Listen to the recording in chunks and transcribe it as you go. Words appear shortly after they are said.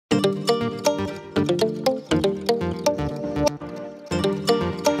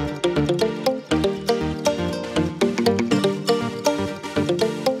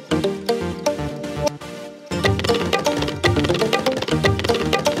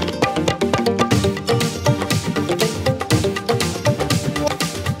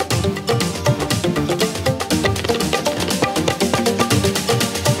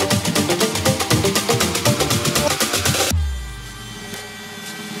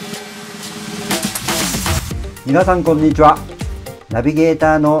皆さんこんにちは。ナビゲー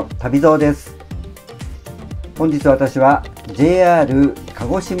ターのタビゾーです。本日私は JR 鹿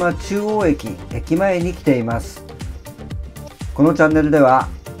児島中央駅前に来ています。このチャンネルでは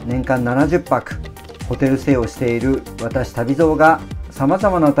年間70泊ホテルステイをしている私タビゾーがさまざ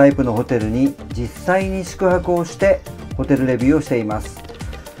まなタイプのホテルに実際に宿泊をしてホテルレビューをしています。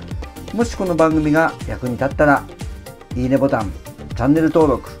もしこの番組が役に立ったらいいねボタン、チャンネル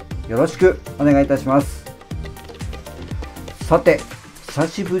登録よろしくお願いいたします。さて、久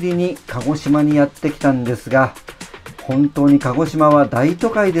しぶりに鹿児島にやってきたんですが、本当に鹿児島は大都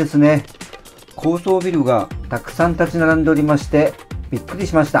会ですね。高層ビルがたくさん立ち並んでおりましてびっくり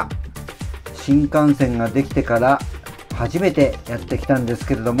しました。新幹線ができてから初めてやってきたんです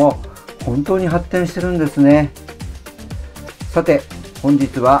けれども、本当に発展してるんですね。さて、本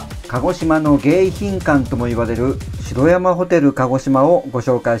日は鹿児島の迎賓館とも言われる城山ホテル鹿児島をご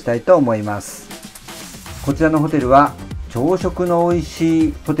紹介したいと思います。こちらのホテルは朝食の美味し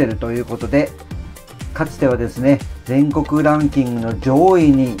いホテルということで、かつてはですね、全国ランキングの上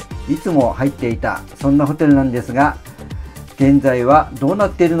位にいつも入っていた、そんなホテルなんですが、現在はどうな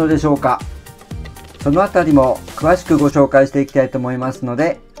っているのでしょうか。そのあたりも詳しくご紹介していきたいと思いますの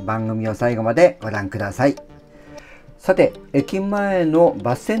で、番組を最後までご覧ください。さて、駅前の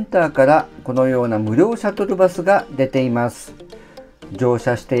バスセンターからこのような無料シャトルバスが出ています。乗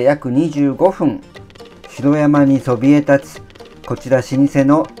車して約25分、城山にそびえ立つこちら老舗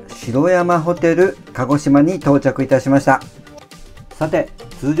の城山ホテル鹿児島に到着いたしました。さて、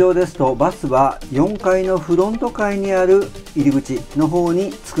通常ですとバスは4階のフロント階にある入り口の方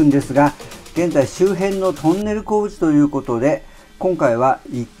に着くんですが、現在周辺のトンネル工事ということで、今回は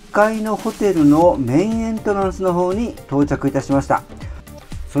1階のホテルのメインエントランスの方に到着いたしました。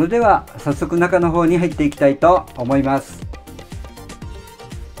それでは早速中の方に入っていきたいと思います。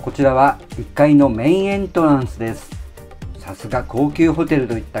こちらは1階のメインエントランスです。さすが高級ホテル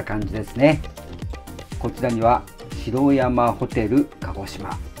といった感じですね。こちらには城山ホテル鹿児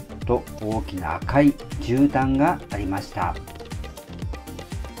島と大きな赤い絨毯がありました。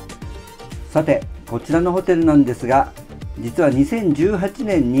さて、こちらのホテルなんですが、実は2018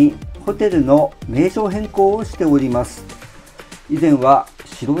年にホテルの名称変更をしております。以前は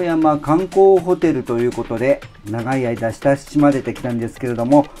城山観光ホテルということで長い間親しまれてきたんですけれど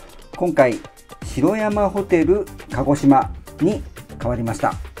も、今回城山ホテル鹿児島に変わりまし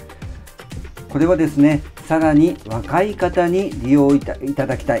た。これはですね、さらに若い方に利用いた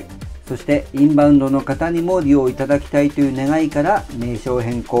だきたい、そしてインバウンドの方にも利用いただきたいという願いから名称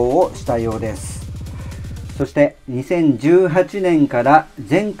変更をしたようです。そして2018年から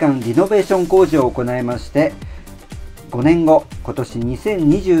全館リノベーション工事を行いまして、5年後、今年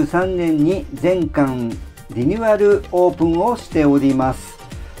2023年に全館リニューアルオープンをしております。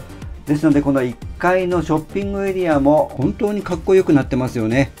ですので、この1階のショッピングエリアも本当にかっこよくなってますよ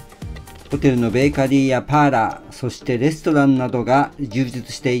ね。ホテルのベーカリーやパーラー、そしてレストランなどが充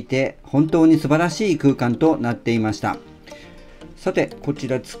実していて、本当に素晴らしい空間となっていました。さて、こち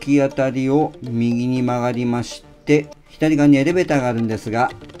ら突き当たりを右に曲がりまして、左側にエレベーターがあるんですが、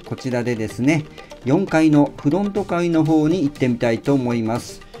こちらでですね、4階のフロント階の方に行ってみたいと思いま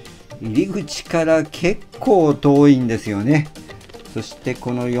す。入り口から結構遠いんですよね。そして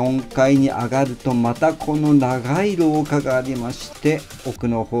この4階に上がるとまたこの長い廊下がありまして、奥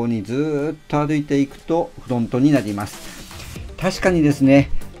の方にずーっと歩いていくとフロントになります。確かにです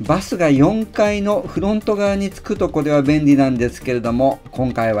ね、バスが4階のフロント側に着くとこれは便利なんですけれども、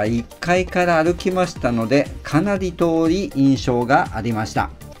今回は1階から歩きましたので、かなり遠い印象がありまし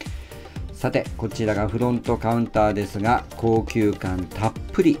た。さて、こちらがフロントカウンターですが、高級感たっ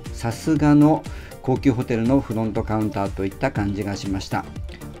ぷり、さすがの高級ホテルのフロントカウンターといった感じがしました。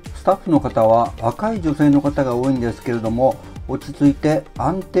スタッフの方は若い女性の方が多いんですけれども、落ち着いて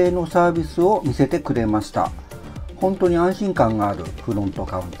安定のサービスを見せてくれました。本当に安心感があるフロント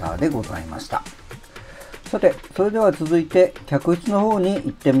カウンターでございました。さて、それでは続いて客室の方に行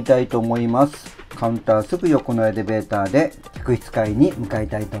ってみたいと思います。カウンターすぐ横のエレベーターで客室階に向かい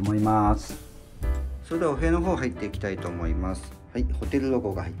たいと思います。それではお部屋の方入っていきたいと思います。はい、ホテルロ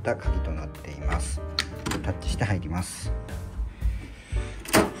ゴが入った鍵となっています。タッチして入ります。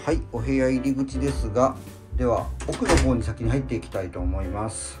はい、お部屋入り口ですが、では奥の方に先に入っていきたいと思いま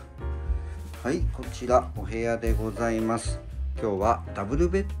す。はい、こちらお部屋でございます。今日はダブル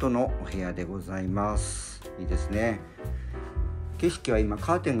ベッドのお部屋でございます。いいですね。景色は今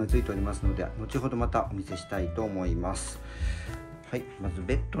カーテンがついておりますので、後ほどまたお見せしたいと思います。はい、まず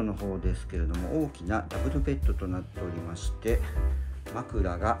ベッドの方ですけれども、大きなダブルベッドとなっておりまして、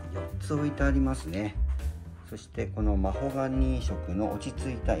枕が4つ置いてありますね。そしてこのマホガニー色の落ち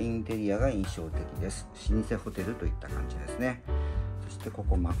着いたインテリアが印象的です。老舗ホテルといった感じですね。そしてこ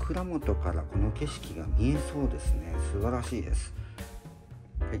こ枕元からこの景色が見えそうですね。素晴らしいです。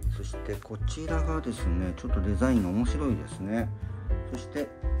はい、そしてこちらがですね、ちょっとデザインが面白いですね。そして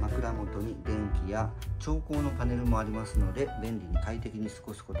枕元に電気や調光のパネルもありますので、便利に快適に過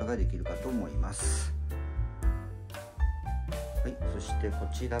ごすことができるかと思います。はい、そしてこ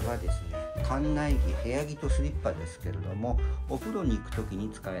ちらがですね、館内着、部屋着とスリッパですけれども、お風呂に行く時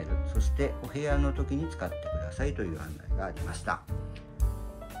に使える、そしてお部屋の時に使ってくださいという案内がありました。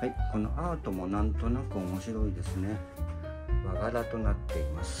はい、このアートもなんとなく面白いですね。和柄となってい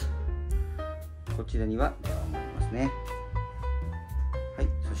ます。こちらには電話もありますね。はい、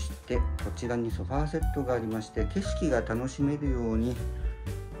そしてこちらにソファーセットがありまして、景色が楽しめるように、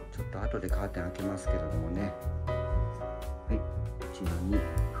ちょっと後でカーテン開けますけれどもね、はい、こちらに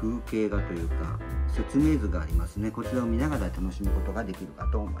風景画というか説明図がありますね。こちらを見ながら楽しむことができるか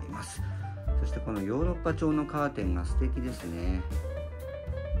と思います。そしてこのヨーロッパ調のカーテンが素敵ですね。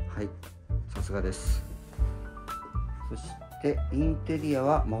はい、さすがです。そしてインテリア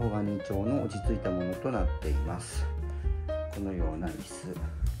はマホガニー調の落ち着いたものとなっています。このような椅子、そして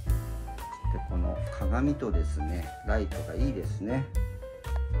この鏡とですね、ライトがいいですね。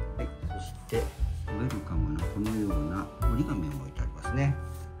はい、そしてウェルカムのこのような折り紙も置いてありますね。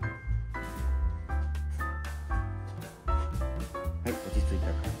はい、落ち着いた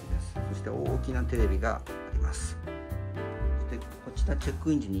感じです。そして大きなテレビがあります。そしてこちらチェッ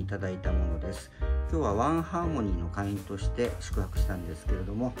クイン時にいただいたものです。今日はワンハーモニーの会員として宿泊したんですけれ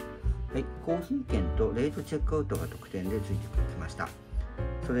ども、はい、コーヒー券とレートチェックアウトが特典でついてきました。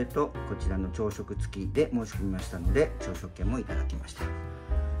それとこちらの朝食付きで申し込みましたので、朝食券もいただきました。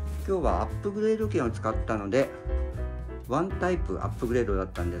今日はアップグレード券を使ったのでワンタイプアップグレードだっ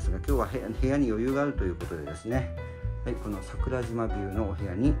たんですが、今日は部屋に余裕があるということでですね、はい、この桜島ビューのお部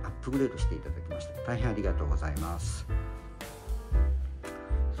屋にアップグレードしていただきました。大変ありがとうございます。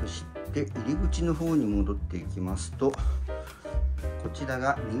そして入り口の方に戻っていきますと、こちら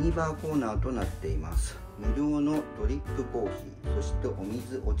がミニバーコーナーとなっています。無料のドリップコーヒー、そしてお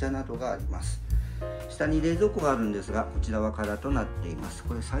水、お茶などがあります。下に冷蔵庫があるんですが、こちらは空となっています。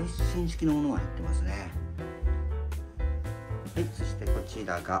これ最新式のものが入ってますね。はい、そしてこち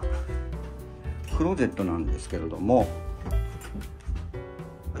らがクローゼットなんですけれども、はい、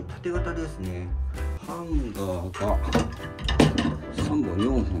縦型ですね。ハンガーが3本4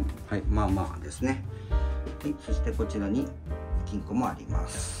本、はい、まあまあですね。はい、そしてこちらに金庫もありま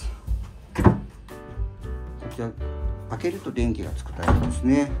す。こちら開けると電気がつくタイプです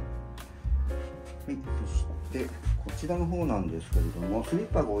ね。はい、そしてこちらの方なんですけれども、スリッ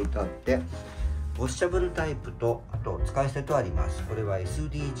パが置いてあってウォッシャブルタイプと、あと使い捨てとあります。これは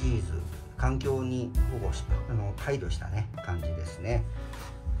SDGs、 環境に保護し配慮したね感じですね。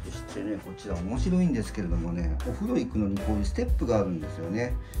そしてね、こちら面白いんですけれどもね、お風呂行くのにこういうステップがあるんですよ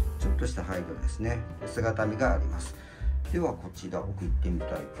ね。ちょっとした配慮ですね。姿見があります。ではこちら奥行ってみたい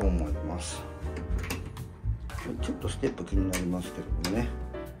と思います。ちょっとステップ気になりますけれどもね、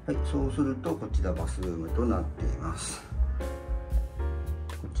はい、そうするとこちらバスルームとなっています。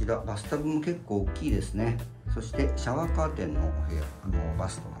こちらバスタブも結構大きいですね。そしてシャワーカーテンのお部屋バ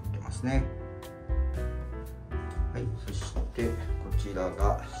スとなってますね。はい、そしてこちら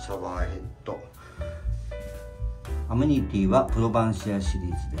がシャワーヘッド。アメニティはプロバンシアシリ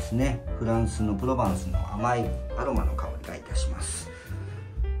ーズですね。フランスのプロバンスの甘いアロマの香りがいたします。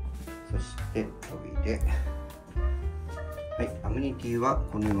そしてトイレ。はい、アメニティは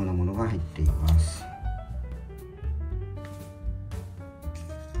このようなものが入っています。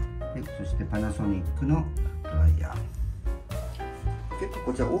はい、そしてパナソニックのドライヤー。結構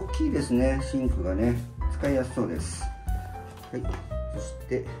こちら大きいですね。シンクがね、使いやすそうです。はい、そし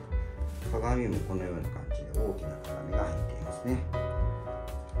て鏡もこのような感じで大きな鏡が入っていますね。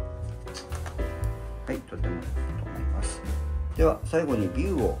はい、とてもいいと思います。では最後にビ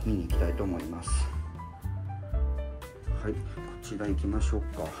ューを見に行きたいと思います。はい、こちら行きましょう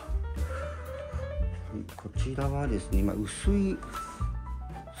か。はい、こちらはですね、今薄い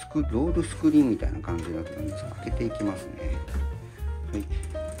ロールスクリーンみたいな感じになってるんですが、開けていきますね。はい、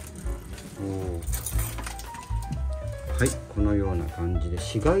はい、このような感じで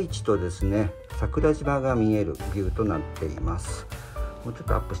市街地とですね、桜島が見えるビューとなっています。もうちょっ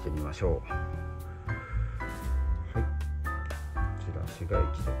とアップしてみましょう。はい、こちら市街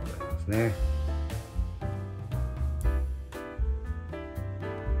地でございますね。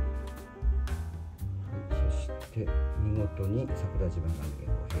見事に桜島が見え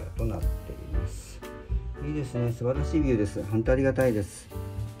るお部屋となっています。いいですね。素晴らしいビューです。本当ありがたいです。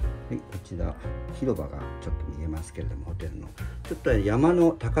はい、こちら広場がちょっと見えますけれども、ホテルのちょっと山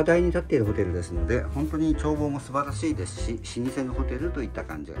の高台に立っているホテルですので、本当に眺望も素晴らしいですし、老舗のホテルといった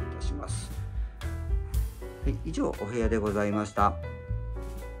感じがいたします。はい、以上お部屋でございました。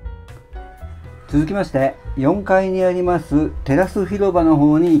続きまして4階にありますテラス広場の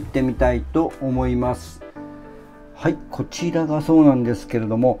方に行ってみたいと思います。はい、こちらがそうなんですけれ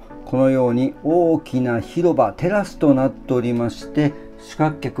ども、このように大きな広場テラスとなっておりまして、宿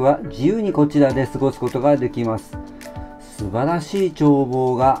泊客は自由にこちらで過ごすことができます。素晴らしい眺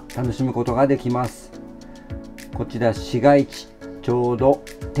望が楽しむことができます。こちら市街地、ちょうど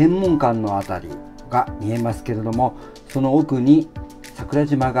天文館のあたりが見えますけれども、その奥に桜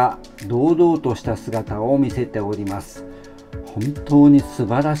島が堂々とした姿を見せております。本当に素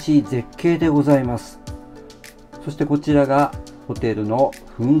晴らしい絶景でございます。そしてこちらがホテルの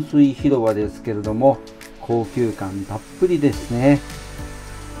噴水広場ですけれども、高級感たっぷりですね。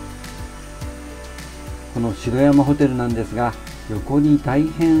この城山ホテルなんですが、横に大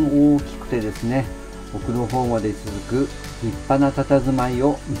変大きくてですね、奥の方まで続く立派な佇まい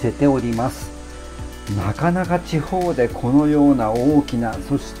を見せております。なかなか地方でこのような大きな、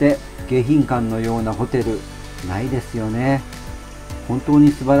そして迎賓館のようなホテルないですよね。本当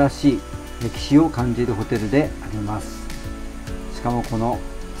に素晴らしい歴史を感じるホテルであります。しかもこの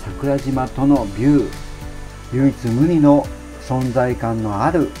桜島とのビュー、唯一無二の存在感のあ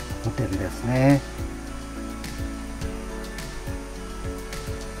るホテルですね。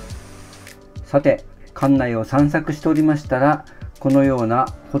さて、館内を散策しておりましたら、このような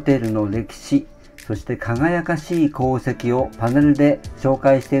ホテルの歴史、そして輝かしい功績をパネルで紹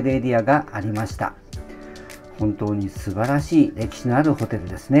介しているエリアがありました。本当に素晴らしい歴史のあるホテル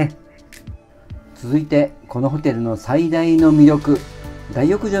ですね。続いてこのホテルの最大の魅力、大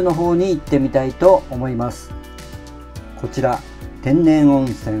浴場の方に行ってみたいと思います。こちら天然温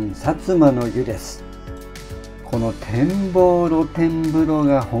泉薩摩の湯です。この展望露天風呂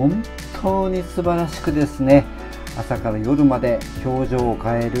が本当に素晴らしくですね、朝から夜まで表情を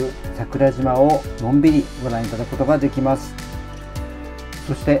変える桜島をのんびりご覧いただくことができます。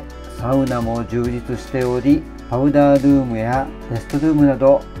そしてサウナも充実しており、パウダールームやレストルームな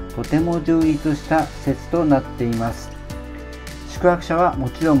どとても充実した施設となっています。宿泊者はも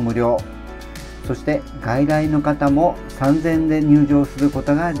ちろん無料、そして外来の方も3000円で入場するこ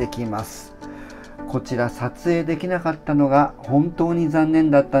とができます。こちら撮影できなかったのが本当に残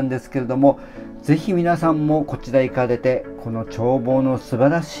念だったんですけれども、ぜひ皆さんもこちら行かれて、この眺望の素晴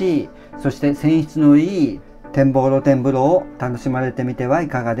らしい、そして泉質のいい展望露天風呂を楽しまれてみてはい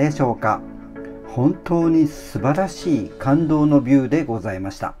かがでしょうか。本当に素晴らしい感動のビューでござい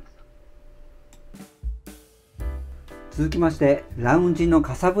ました。続きましてラウンジの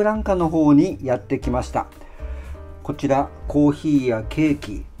カサブランカの方にやってきました。こちらコーヒーやケー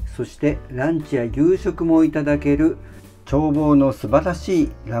キ、そしてランチや夕食もいただける眺望の素晴らし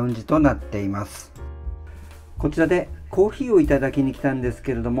いラウンジとなっています。こちらでコーヒーをいただきに来たんです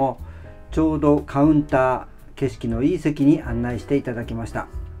けれども、ちょうどカウンター、景色のいい席に案内していただきました。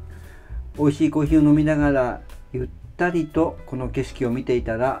美味しいコーヒーを飲みながらゆったりとこの景色を見てい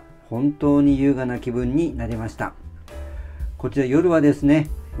たら、本当に優雅な気分になりました。こちら夜はですね、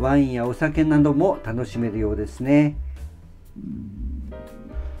ワインやお酒なども楽しめるようですね。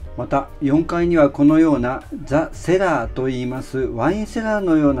また4階にはこのようなザ・セラーといいますワインセラー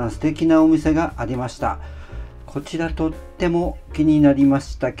のような素敵なお店がありました。こちらとっても気になりま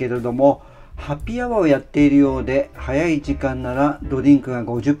したけれども、ハッピーアワーをやっているようで、早い時間ならドリンクが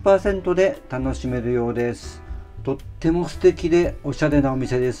 50% で楽しめるようです。とっても素敵でおしゃれなお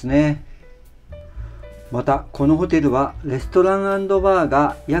店ですね。またこのホテルはレストラン&バー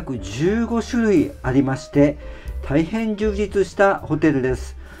が約15種類ありまして、大変充実したホテルで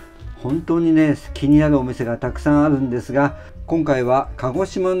す。本当にね、気になるお店がたくさんあるんですが、今回は鹿児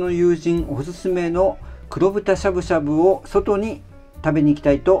島の友人おすすめの黒豚しゃぶしゃぶを外に食べに行き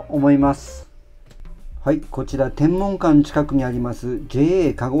たいと思います。はい、こちら天文館近くにあります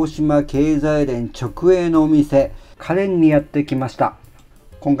JA 鹿児島経済連直営のお店カレンにやってきました。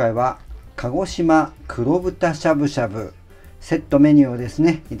今回は鹿児島黒豚しゃぶしゃぶセットメニューをです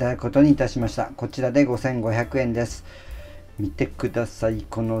ね、いただくことにいたしました。こちらで5500円です。見てください、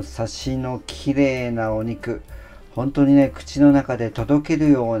このサシの綺麗なお肉、本当にね、口の中でとどける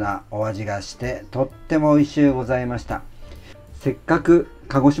ようなお味がして、とっても美味しゅうございました。せっかく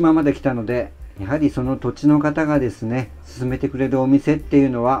鹿児島まで来たので、やはりその土地の方がですね、勧めてくれるお店っていう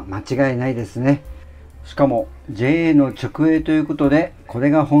のは間違いないですね。しかも JA の直営ということで、こ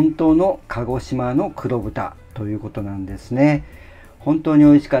れが本当の鹿児島の黒豚ということなんですね。本当に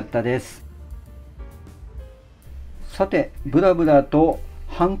美味しかったです。さて、ブラブラと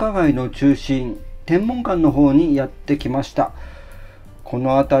繁華街の中心、天文館の方にやってきました。こ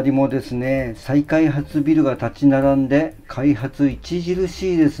の辺りもですね、再開発ビルが立ち並んで開発著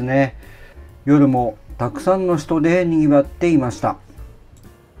しいですね。夜もたくさんの人で賑わっていました。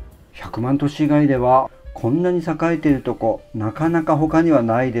100万都市街ではこんなに栄えているとこなかなか他には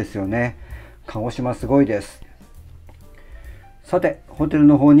ないですよね。鹿児島すごいです。さて、ホテル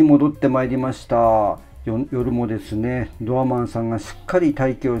の方に戻ってまいりました。夜もですね、ドアマンさんがしっかり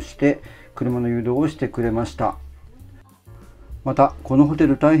待機をして車の誘導をしてくれました。またこのホテ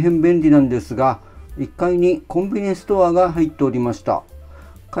ル大変便利なんですが、1階にコンビニエンスストアが入っておりました。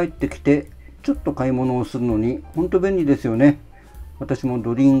帰ってきてちょっと買い物をするのに本当便利ですよね。私も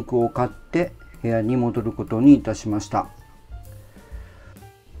ドリンクを買って部屋に戻ることにいたしました。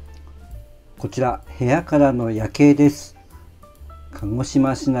こちら部屋からの夜景です。鹿児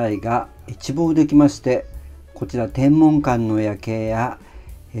島市内が一望できまして、こちら天文館の夜景や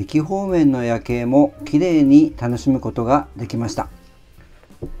駅方面の夜景も綺麗に楽しむことができました。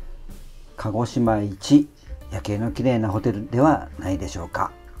鹿児島一夜景の綺麗なホテルではないでしょう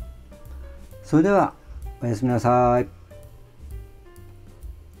か。それではおやすみなさい。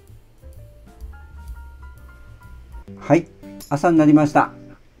はい、朝になりました。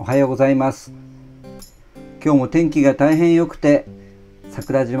おはようございます。今日も天気が大変良くて、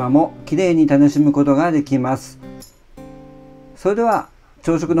桜島も綺麗に楽しむことができます。それでは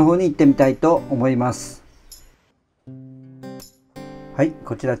朝食の方に行ってみたいと思います。はい、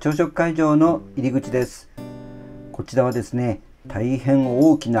こちら朝食会場の入り口です。こちらはですね、大変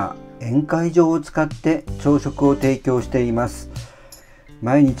大きな宴会場を使って朝食を提供しています。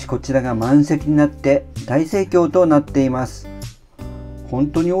毎日こちらが満席になって大盛況となっています。本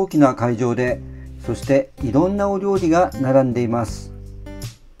当に大きな会場で、そしていろんなお料理が並んでいます。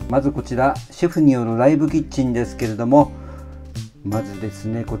まずこちらシェフによるライブキッチンですけれども、まずです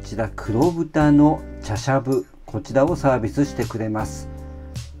ね、こちら黒豚の茶しゃぶ、こちらをサービスしてくれます。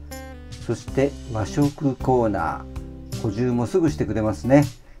そして和食コーナー、補充もすぐしてくれますね。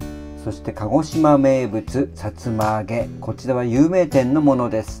そして鹿児島名物さつま揚げ、こちらは有名店のもの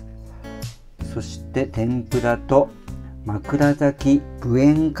です。そして天ぷらと枕崎無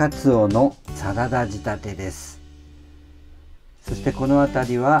塩カツオのサラダ仕立てです。そしてこの辺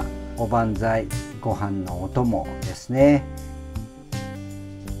りはおばんざい、ご飯のお供ですね。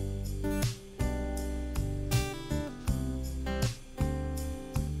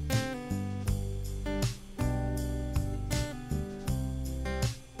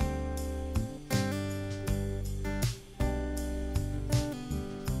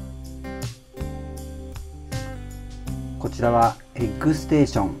こちらはエッグステー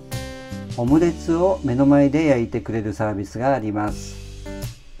ション、オムレツを目の前で焼いてくれるサービスがあります。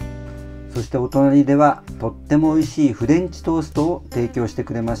そしてお隣ではとっても美味しいフレンチトーストを提供して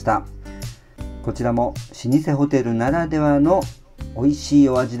くれました。こちらも老舗ホテルならではの美味しい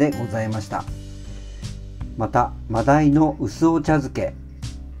お味でございました。またマダイの薄お茶漬け、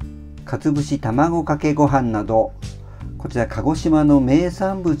かつぶし卵かけご飯など、こちら鹿児島の名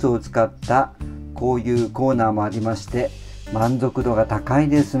産物を使ったこういうコーナーもありまして、満足度が高い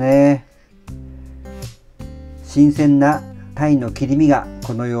ですね。新鮮な鯛の切り身が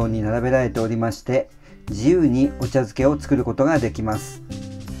このように並べられておりまして、自由にお茶漬けを作ることができます。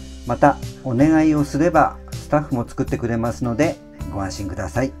またお願いをすればスタッフも作ってくれますのでご安心くだ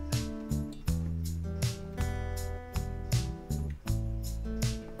さい。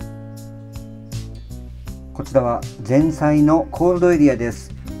こちらは前菜のコールドエリアで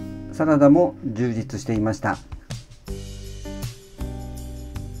す。サラダも充実していました。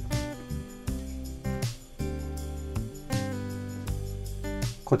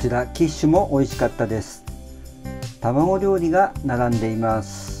こちらキッシュも美味しかったです。卵料理が並んでいま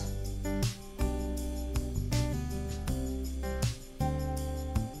す。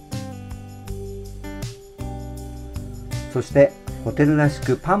そしてホテルらし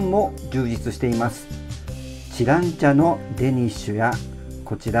くパンも充実しています。チラン茶のデニッシュや、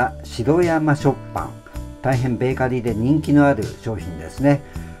こちら城山食パン、大変ベーカリーで人気のある商品ですね。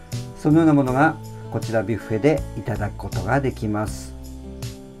そのようなものがこちらビュッフェでいただくことができます。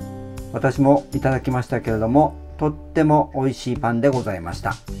私もいただきましたけれども、とっても美味しいパンでございまし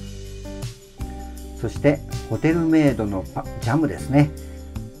た。そしてホテルメイドのジャムですね。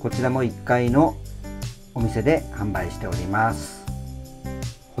こちらも1階のお店で販売しております。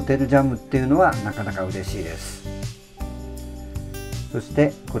ホテルジャムっていうのはなかなか嬉しいです。そし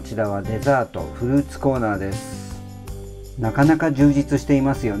てこちらはデザートフルーツコーナーです。なかなか充実してい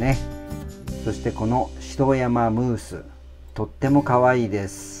ますよね。そしてこの城山ムース、とっても可愛いで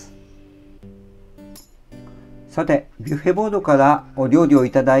す。さて、ビュッフェボードからお料理を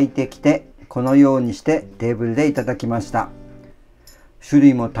いただいてきて、このようにしてテーブルでいただきました。種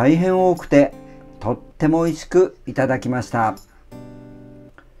類も大変多くて、とっても美味しくいただきました。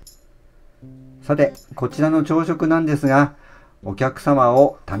さて、こちらの朝食なんですが、お客様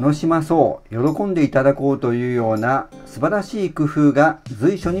を楽しまそう、喜んでいただこうというような素晴らしい工夫が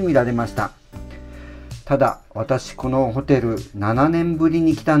随所に見られました。ただ、私このホテル7年ぶり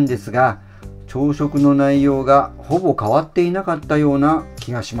に来たんですが、朝食の内容がほぼ変わっていなかったような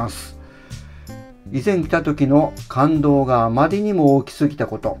気がします。以前来た時の感動があまりにも大きすぎた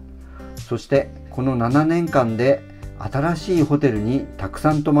こと、そしてこの7年間で新しいホテルにたく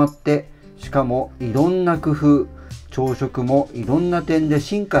さん泊まって、しかもいろんな工夫、朝食もいろんな点で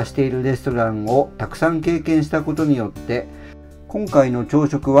進化しているレストランをたくさん経験したことによって、今回の朝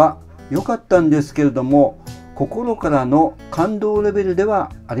食は良かったんですけれども、心からの感動レベルで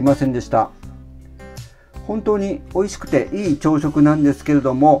はありませんでした。本当に美味しくていい朝食なんですけれ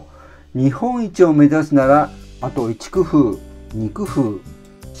ども、日本一を目指すならあと1工夫、2工夫、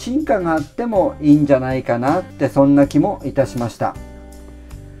進化があってもいいんじゃないかなって、そんな気もいたしました。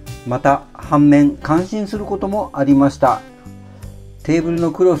また反面感心することもありました。テーブル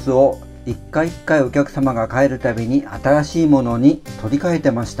のクロスを一回一回お客様が帰るたびに新しいものに取り替え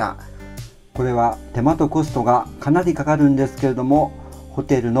てました。これは手間とコストがかなりかかるんですけれども、ホ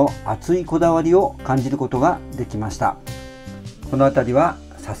テルの熱いこだわりを感じることができました。この辺りは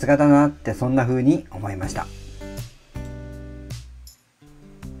さすがだなって、そんな風に思いました。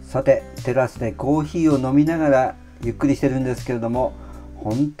さて、テラスでコーヒーを飲みながらゆっくりしてるんですけれども、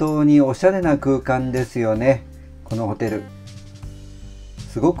本当におしゃれな空間ですよね。このホテル、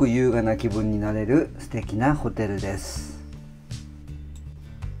すごく優雅な気分になれる素敵なホテルです。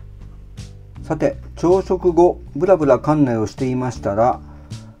さて、朝食後ブラブラ館内をしていましたら、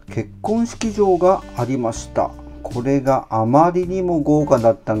結婚式場がありました。これがあまりにも豪華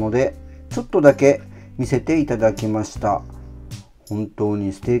だったので、ちょっとだけ見せていただきました。本当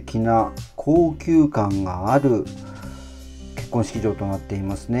に素敵な高級感がある結婚式場となってい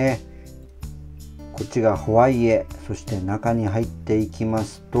ますね。こっちがホワイエ、そして中に入っていきま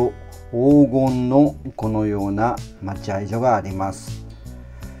すと黄金のこのような待合所があります。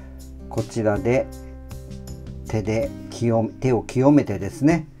こちらで手を清めてです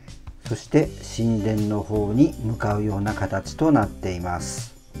ね、そして神殿の方に向かうような形となっていま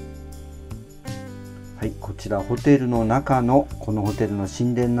す。はい、こちらホテルの中のこのホテルの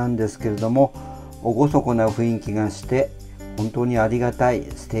神殿なんですけれども、厳かな雰囲気がして本当にありがたい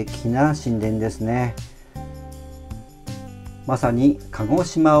素敵な神殿ですね。まさに鹿児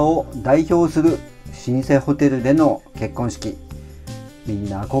島を代表する老舗ホテルでの結婚式、みん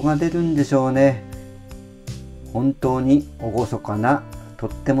な憧れるんでしょうね。本当に厳かな、とっ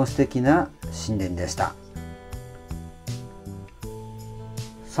ても素敵な神殿でした。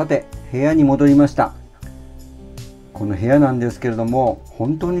さて、部屋に戻りました。この部屋なんですけれども、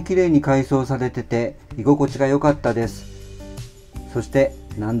本当に綺麗に改装されてて居心地が良かったです。そして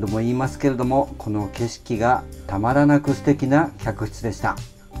何度も言いますけれども、この景色がたまらなく素敵な客室でした。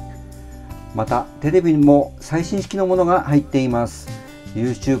またテレビにも最新式のものが入っています。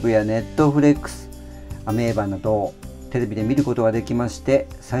 YouTube や Netflix、 アメーバなどテレビで見ることができまして、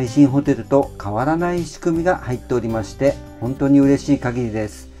最新ホテルと変わらない仕組みが入っておりまして、本当に嬉しい限りで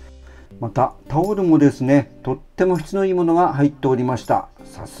す。またタオルもですね、とっても質のいいものが入っておりました。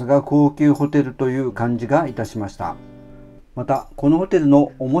さすが高級ホテルという感じがいたしました。またこのホテル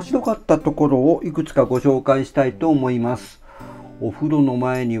の面白かったところをいくつかご紹介したいと思います。お風呂の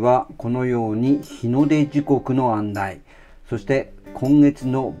前にはこのように日の出時刻の案内、そして今月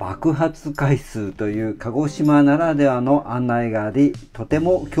の爆発回数という鹿児島ならではの案内があり、とて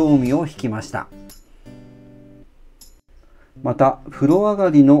も興味を引きました。また風呂上が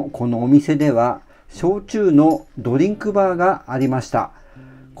りのこのお店では焼酎のドリンクバーがありました。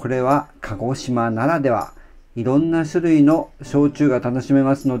これは鹿児島ならでは、いろんな種類の焼酎が楽しめ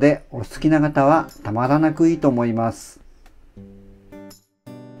ますので、お好きな方はたまらなくいいと思います。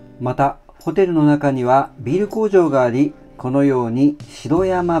またホテルの中にはビール工場があり、このように城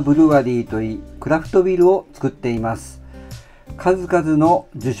山ブルワリーといいクラフトビールを作っています。数々の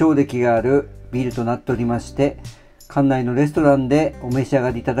受賞歴があるビールとなっておりまして、館内のレストランでお召し上が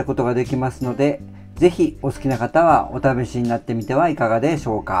りいただくことができますので、ぜひお好きな方はお試しになってみてはいかがでし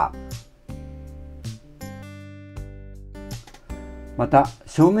ょうか。また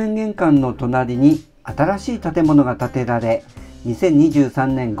正面玄関の隣に新しい建物が建てられ、2023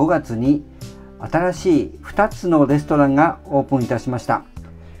年5月に新しい2つのレストランがオープンいたしました。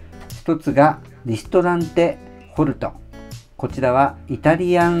一つがリストランテホルト、こちらはイタ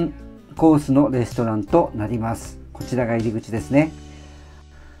リアンコースのレストランとなります。こちらが入り口ですね。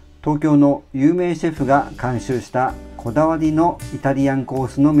東京の有名シェフが監修したこだわりのイタリアンコー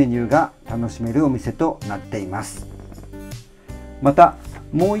スのメニューが楽しめるお店となっています。また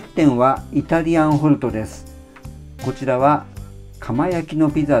もう1点はイタリアンホルトです。こちらは釜焼きの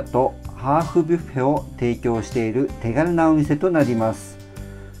ピザとハーフビュッフェを提供している手軽なお店となります。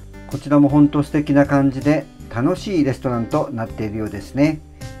こちらも本当素敵な感じで楽しいレストランとなっているようですね。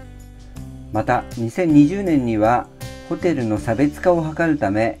また2020年にはホテルの差別化を図る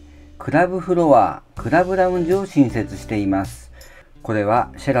ためクラブフロア、クラブラウンジを新設しています。これ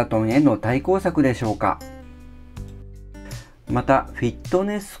はシェラトンへの対抗策でしょうか。またフィット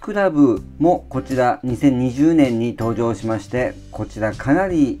ネスクラブもこちら2020年に登場しまして、こちらかな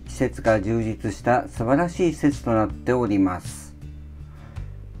り施設が充実した素晴らしい施設となっております。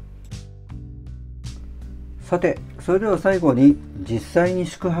さて、それでは最後に実際に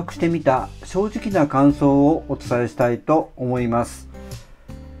宿泊してみた正直な感想をお伝えしたいと思います。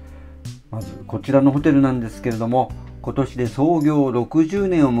まずこちらのホテルなんですけれども、今年で創業60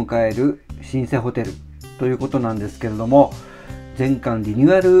年を迎える老舗ホテルということなんですけれども、全館リニ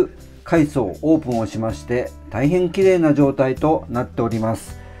ューアル改装オープンをしまして大変綺麗な状態となっておりま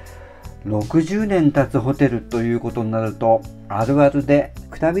す。60年経つホテルということになると、あるあるで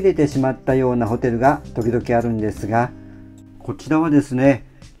くたびれてしまったようなホテルが時々あるんですが、こちらはですね、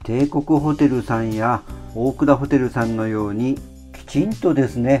帝国ホテルさんやオークラホテルさんのようにきちんとで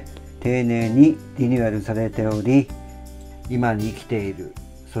すね、丁寧にリニューアルされており、今に生きている、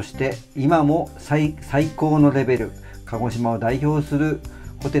そして今も最高のレベル、鹿児島を代表する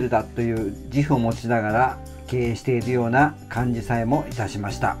ホテルだという自負を持ちながら経営しているような感じさえもいたし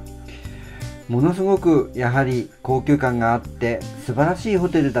ました。ものすごくやはり高級感があって素晴らしいホ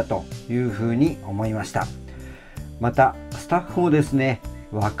テルだというふうに思いました。またスタッフもですね、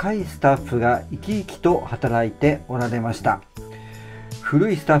若いスタッフが生き生きと働いておられました。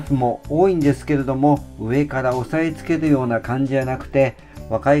古いスタッフも多いんですけれども、上から押さえつけるような感じじゃなくて、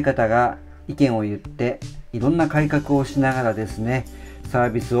若い方が意見を言っていろんな改革をしながらですね、サー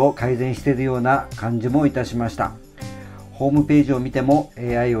ビスを改善しているような感じもいたしました。ホームページを見ても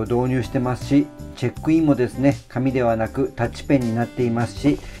AI を導入してますし、チェックインもですね、紙ではなくタッチペンになっています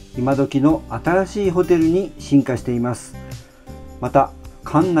し、今時の新しいホテルに進化しています。また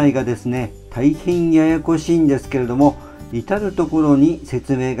館内がですね、大変ややこしいんですけれども、至る所に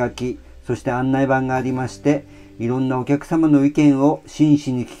説明書き、そして案内板がありまして、いろんなお客様の意見を真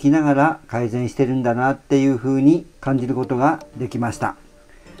摯に聞きながら改善してるんだなっていう風に感じることができました。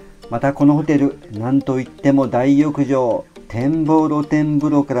またこのホテル、なんといっても大浴場、展望露天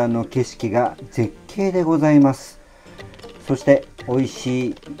風呂からの景色が絶景でございます。そして美味し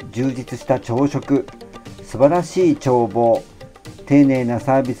い充実した朝食、素晴らしい眺望、丁寧な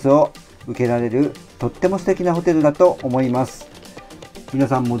サービスを受けられるとっても素敵なホテルだと思います。皆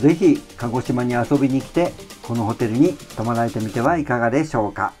さんもぜひ鹿児島に遊びに来て、このホテルに泊まられてみてはいかがでしょ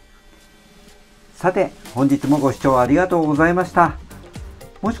うか。さて、本日もご視聴ありがとうございました。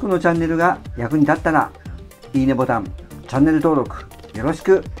もしこのチャンネルが役に立ったら、いいねボタン、チャンネル登録よろし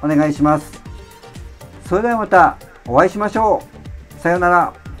くお願いします。それではまたお会いしましょう。さような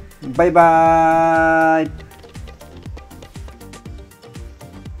ら。バイバーイ。